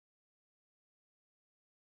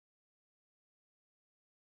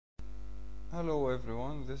Hello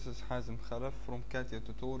everyone, this is Hazem Khalaf from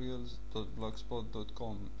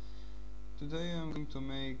katyatutorials.blogspot.com. Today I'm going to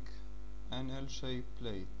make an L-shaped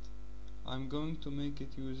plate. I'm going to make it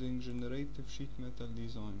using generative sheet metal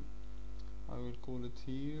design. I will call it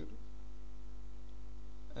here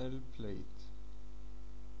L-plate.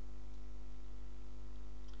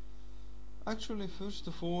 Actually, first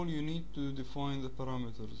of all, you need to define the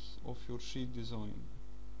parameters of your sheet design.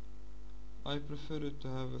 I prefer it to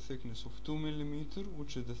have a thickness of 2 mm,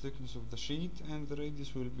 which is the thickness of the sheet, and the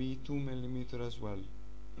radius will be 2 mm as well.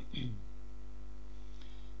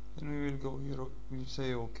 Then we will go here, we'll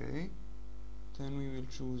say OK. Then we will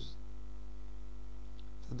choose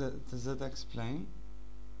the ZX plane.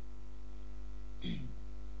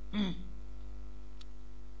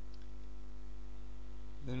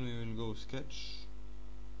 Then we will go sketch,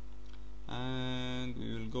 and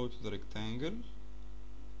we will go to the rectangle.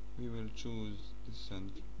 We will choose the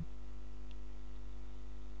center.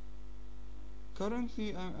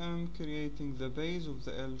 Currently I am creating the base of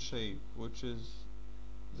the L shape, which is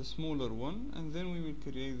the smaller one, and then we will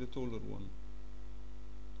create the taller one.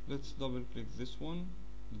 Let's double click this one,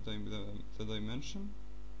 the dimension.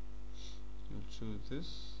 We'll choose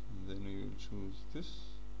this, and then we will choose this.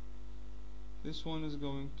 This one is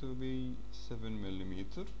going to be 7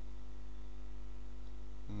 mm,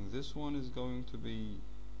 and this one is going to be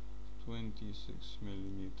 26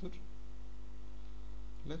 mm.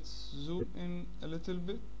 Let's zoom in a little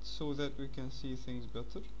bit so that we can see things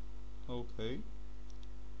better. Okay.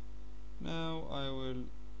 Now I will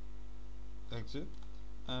exit.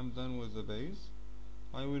 I'm done with the base.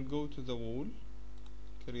 I will go to the wall,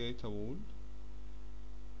 create a wall,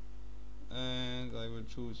 and I will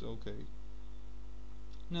choose OK.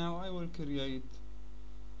 Now I will create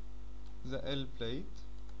the L plate.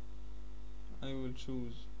 I will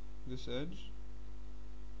choose this edge,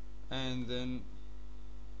 and then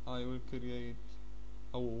I will create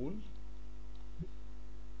a wall.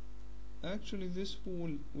 Actually, this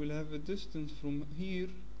wall will have a distance from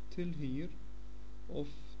here till here of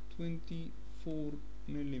 24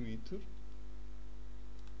 mm,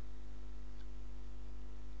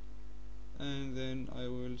 and then I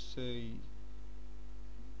will say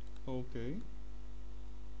OK.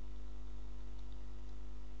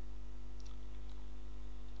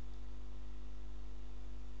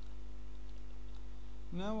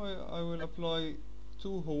 Now I will apply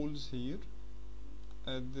 2 holes here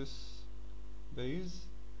at this base.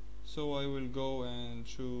 So I will go and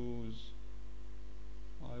choose,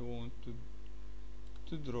 I want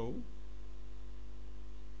to draw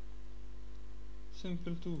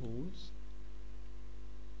simple 2 holes.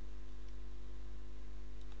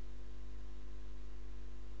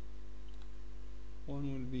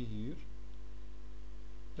 One will be here.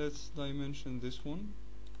 Let's dimension this one.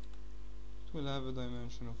 Will have a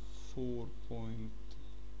dimension of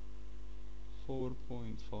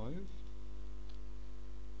 4.5.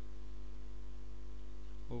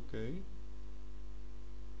 Okay.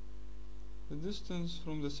 The distance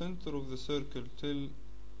from the center of the circle till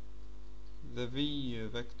the V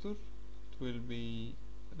vector, it will be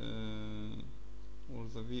or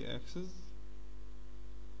the V axis.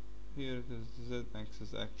 Here it is the Z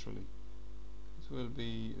axis actually. It will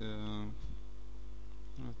be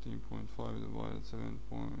 19.5 divided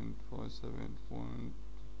 7.57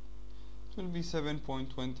 it will be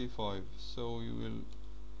 7.25, so you will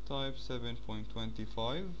type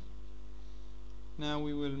 7.25. Now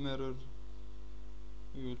we will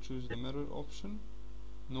choose the mirror option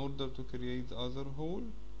in order to create the other hole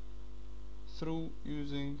through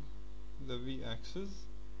using the V axis.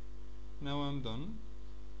 Now I'm done.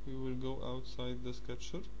 We will go outside the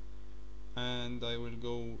sketcher, and I will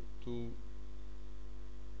go to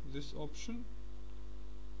this option,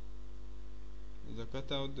 the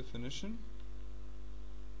cutout definition.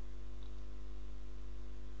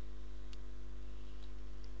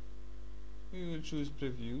 We will choose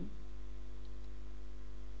preview.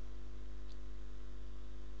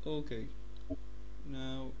 Okay.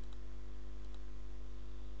 Now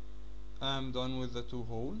I'm done with the 2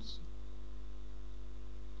 holes.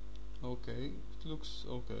 Okay, it looks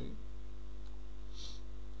okay.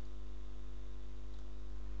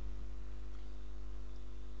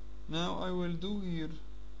 Now I will do here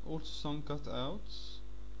also some cutouts.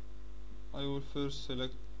 I will first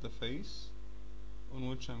select the face on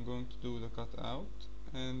which I'm going to do the cutout,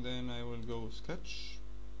 and then I will go sketch.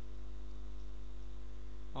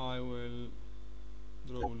 I will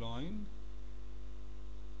draw one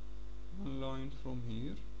line from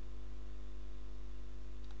here,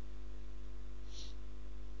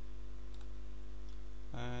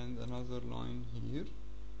 and another line here,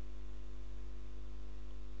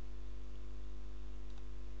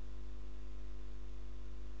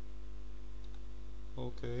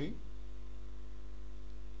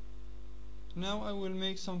 Now I will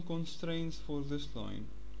make some constraints for this line.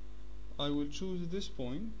 I will choose this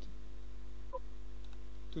point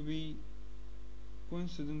to be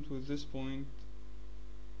coincident with this point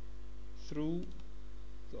through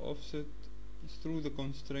the offset, through the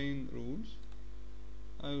constraint rules.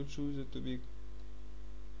 I will choose it to be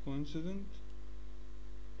coincident.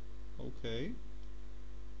 Okay.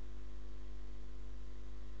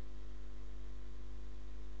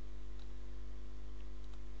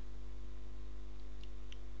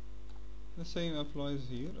 The same applies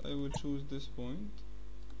here. I will choose this point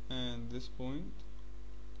and this point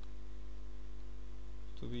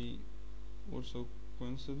to be also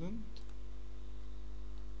coincident.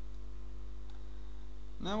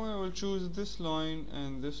 Now I will choose this line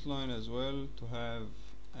and this line as well to have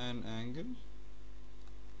an angle.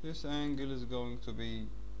 This angle is going to be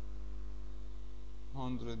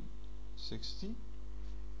 160.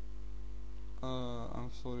 I'm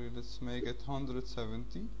sorry, let's make it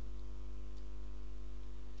 170.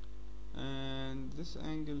 And this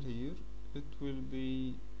angle here, it will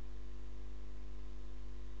be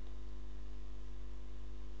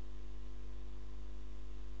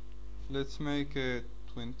let's make it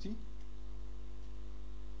 20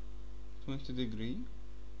 degree.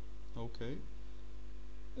 Okay.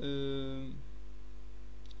 I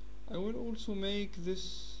will also make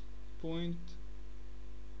this point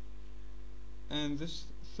and this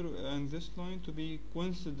line to be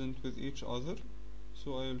coincident with each other,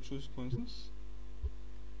 so I will choose coincidence,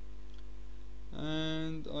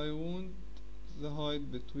 and I want the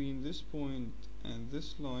height between this point and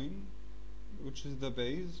this line, which is the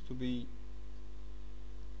base, to be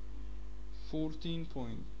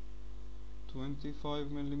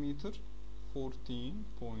 14.25 millimeter.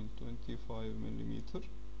 14.25 millimeter.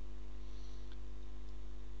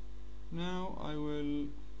 Now I will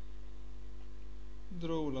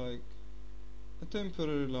draw like a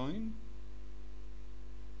temporary line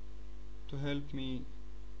to help me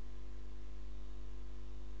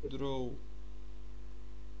draw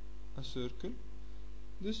a circle.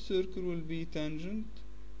 This circle will be tangent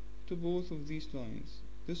to both of these lines.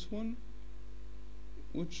 This one,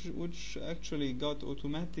 which actually got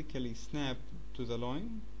automatically snapped to the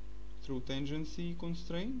line through tangency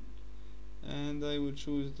constraint, and I will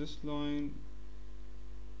choose this line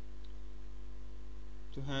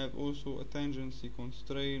to have also a tangency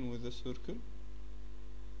constraint with the circle,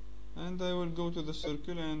 and I will go to the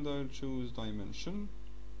circle and I'll choose dimension.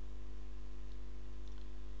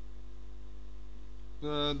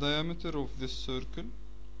 The diameter of this circle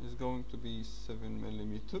is going to be 7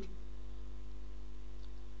 millimeter.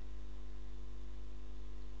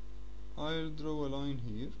 I'll draw a line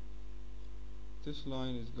here. This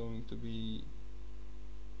line is going to be,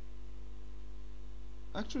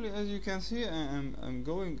 actually, as you can see, I'm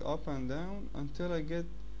going up and down until I get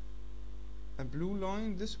a blue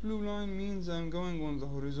line. This blue line means I'm going on the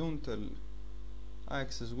horizontal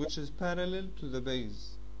axis, which is parallel to the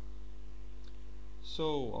base.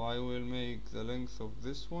 So I will make the length of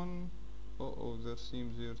this one. There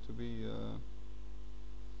seems here to be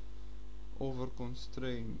over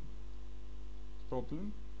constraint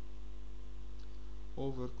problem.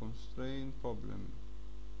 Over constraint problem.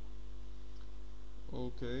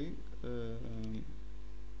 Okay.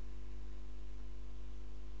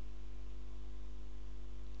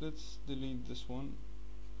 Let's delete this one.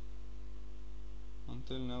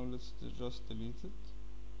 Until now, let's just delete it.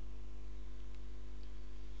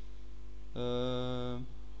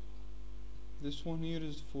 This one here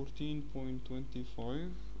is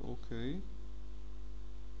 14.25. Okay.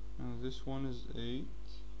 Now this one is 8.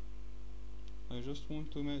 I just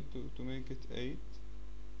want to make it 8.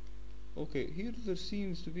 Okay, here there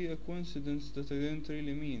seems to be a coincidence that I didn't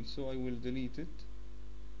really mean, so I will delete it.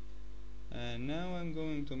 And now I'm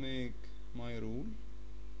going to make my rule.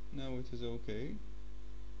 Now it is okay.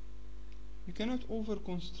 You cannot over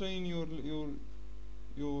constrain your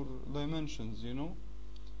dimensions, you know.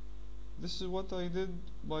 This is what I did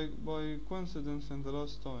by coincidence in the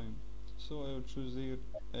last time. So I will choose here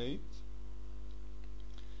 8,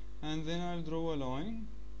 and then I'll draw a line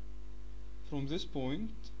from this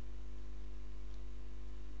point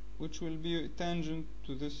which will be tangent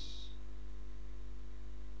to this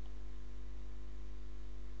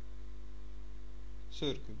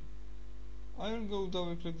circle. I will go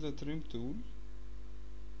double click the trim tool.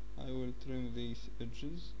 I will trim these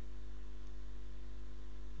edges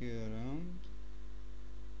here around.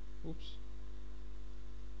 Oops.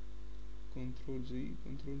 Control Z.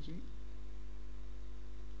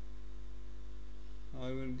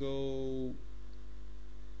 I will go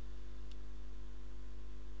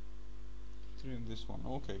trim this one.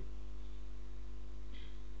 Okay.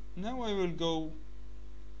 Now I will go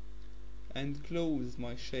and close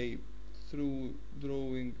my shape through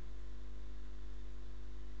drawing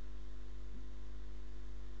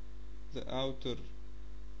the outer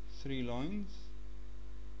 3 lines.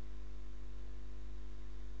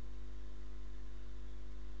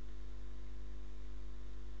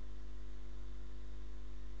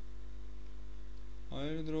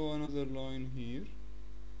 I'll draw another line here.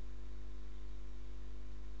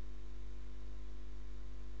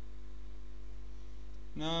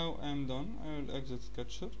 Now I'm done. I will exit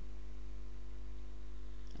Sketcher.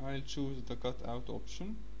 I'll choose the cutout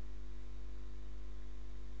option.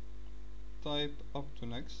 Type up to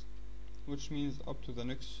next, which means up to the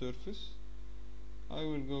next surface. I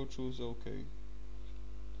will go choose OK.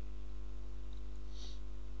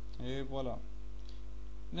 Et voila.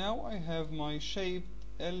 Now I have my shaped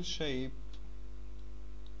L-shaped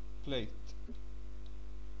plate,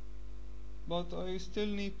 but I still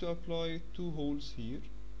need to apply 2 holes here,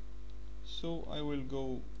 so I will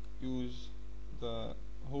go use the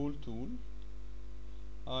hole tool.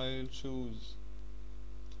 I'll choose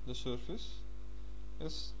the surface.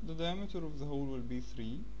 Yes, the diameter of the hole will be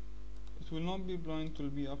 3. It will not be blind, it will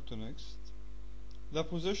be up to next. The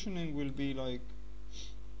positioning will be like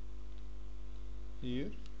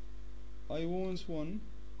here. I want one.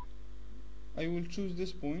 I will choose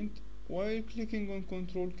this point. While clicking on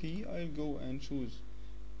Control key, I'll go and choose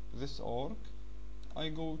this arc. I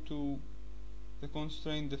go to the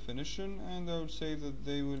constraint definition and I will say that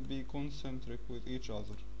they will be concentric with each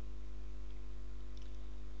other.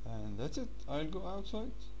 And that's it. I'll go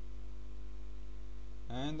outside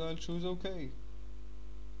and I'll choose OK.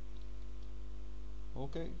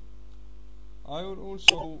 OK. I will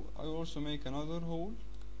also make another hole,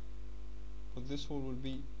 but this hole will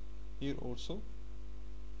be here also.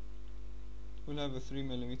 We'll have a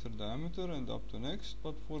 3mm diameter and up to next,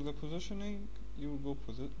 but for the positioning, you will go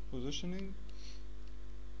positioning.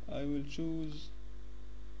 I will choose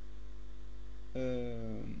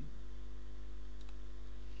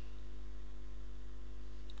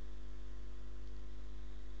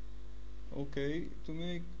okay, to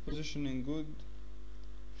make positioning good,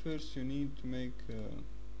 first you need to make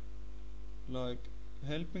like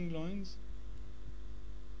helping lines.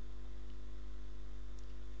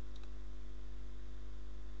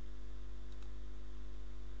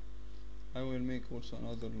 I will make also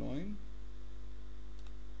another line.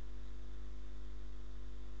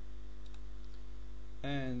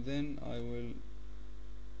 And then I will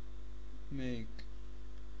make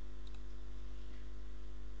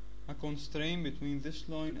a constraint between this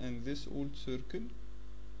line and this old circle.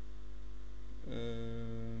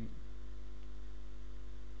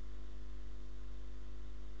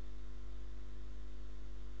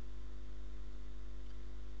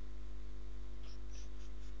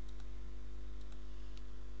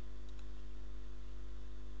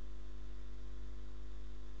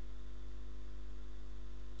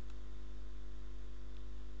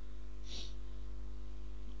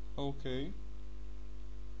 Okay.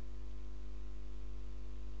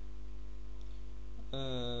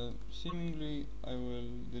 Seemingly I will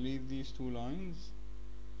delete these 2 lines.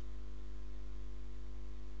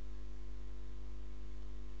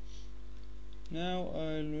 Now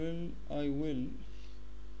I will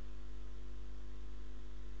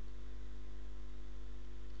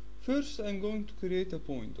first I'm going to create a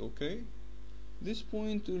point, okay? This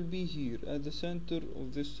point will be here at the center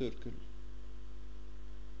of this circle.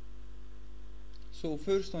 So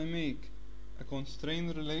first I make a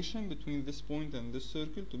constraint relation between this point and this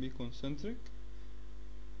circle to be concentric,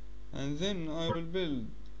 and then I will build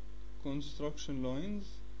construction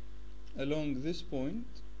lines along this point,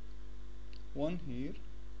 one here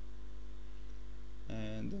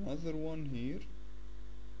and another one here,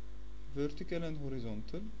 vertical and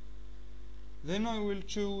horizontal. Then I will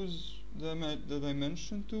choose the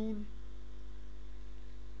dimension tool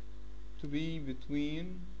to be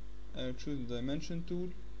between. I'll choose the dimension tool.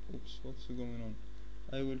 Oops, what's going on?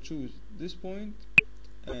 I will choose this point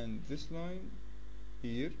and this line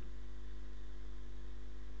here.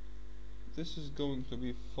 This is going to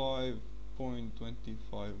be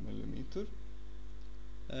 5.25mm,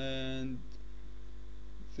 and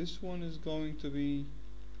this one is going to be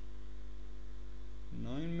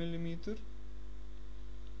 9mm,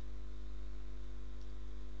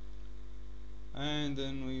 and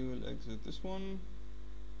then we will exit this one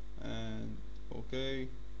and OK,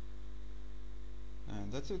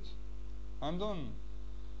 and that's it. I'm done.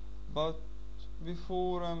 But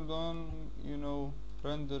before I'm done, you know,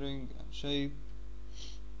 rendering and shape,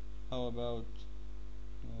 how about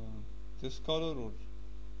this color, or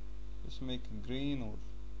let's make it green, or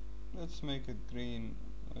let's make it green.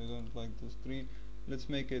 I don't like this green. Let's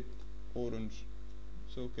make it orange.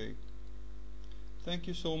 It's okay. Thank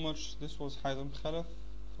you so much. This was Hazem Khalaf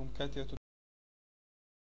from Katia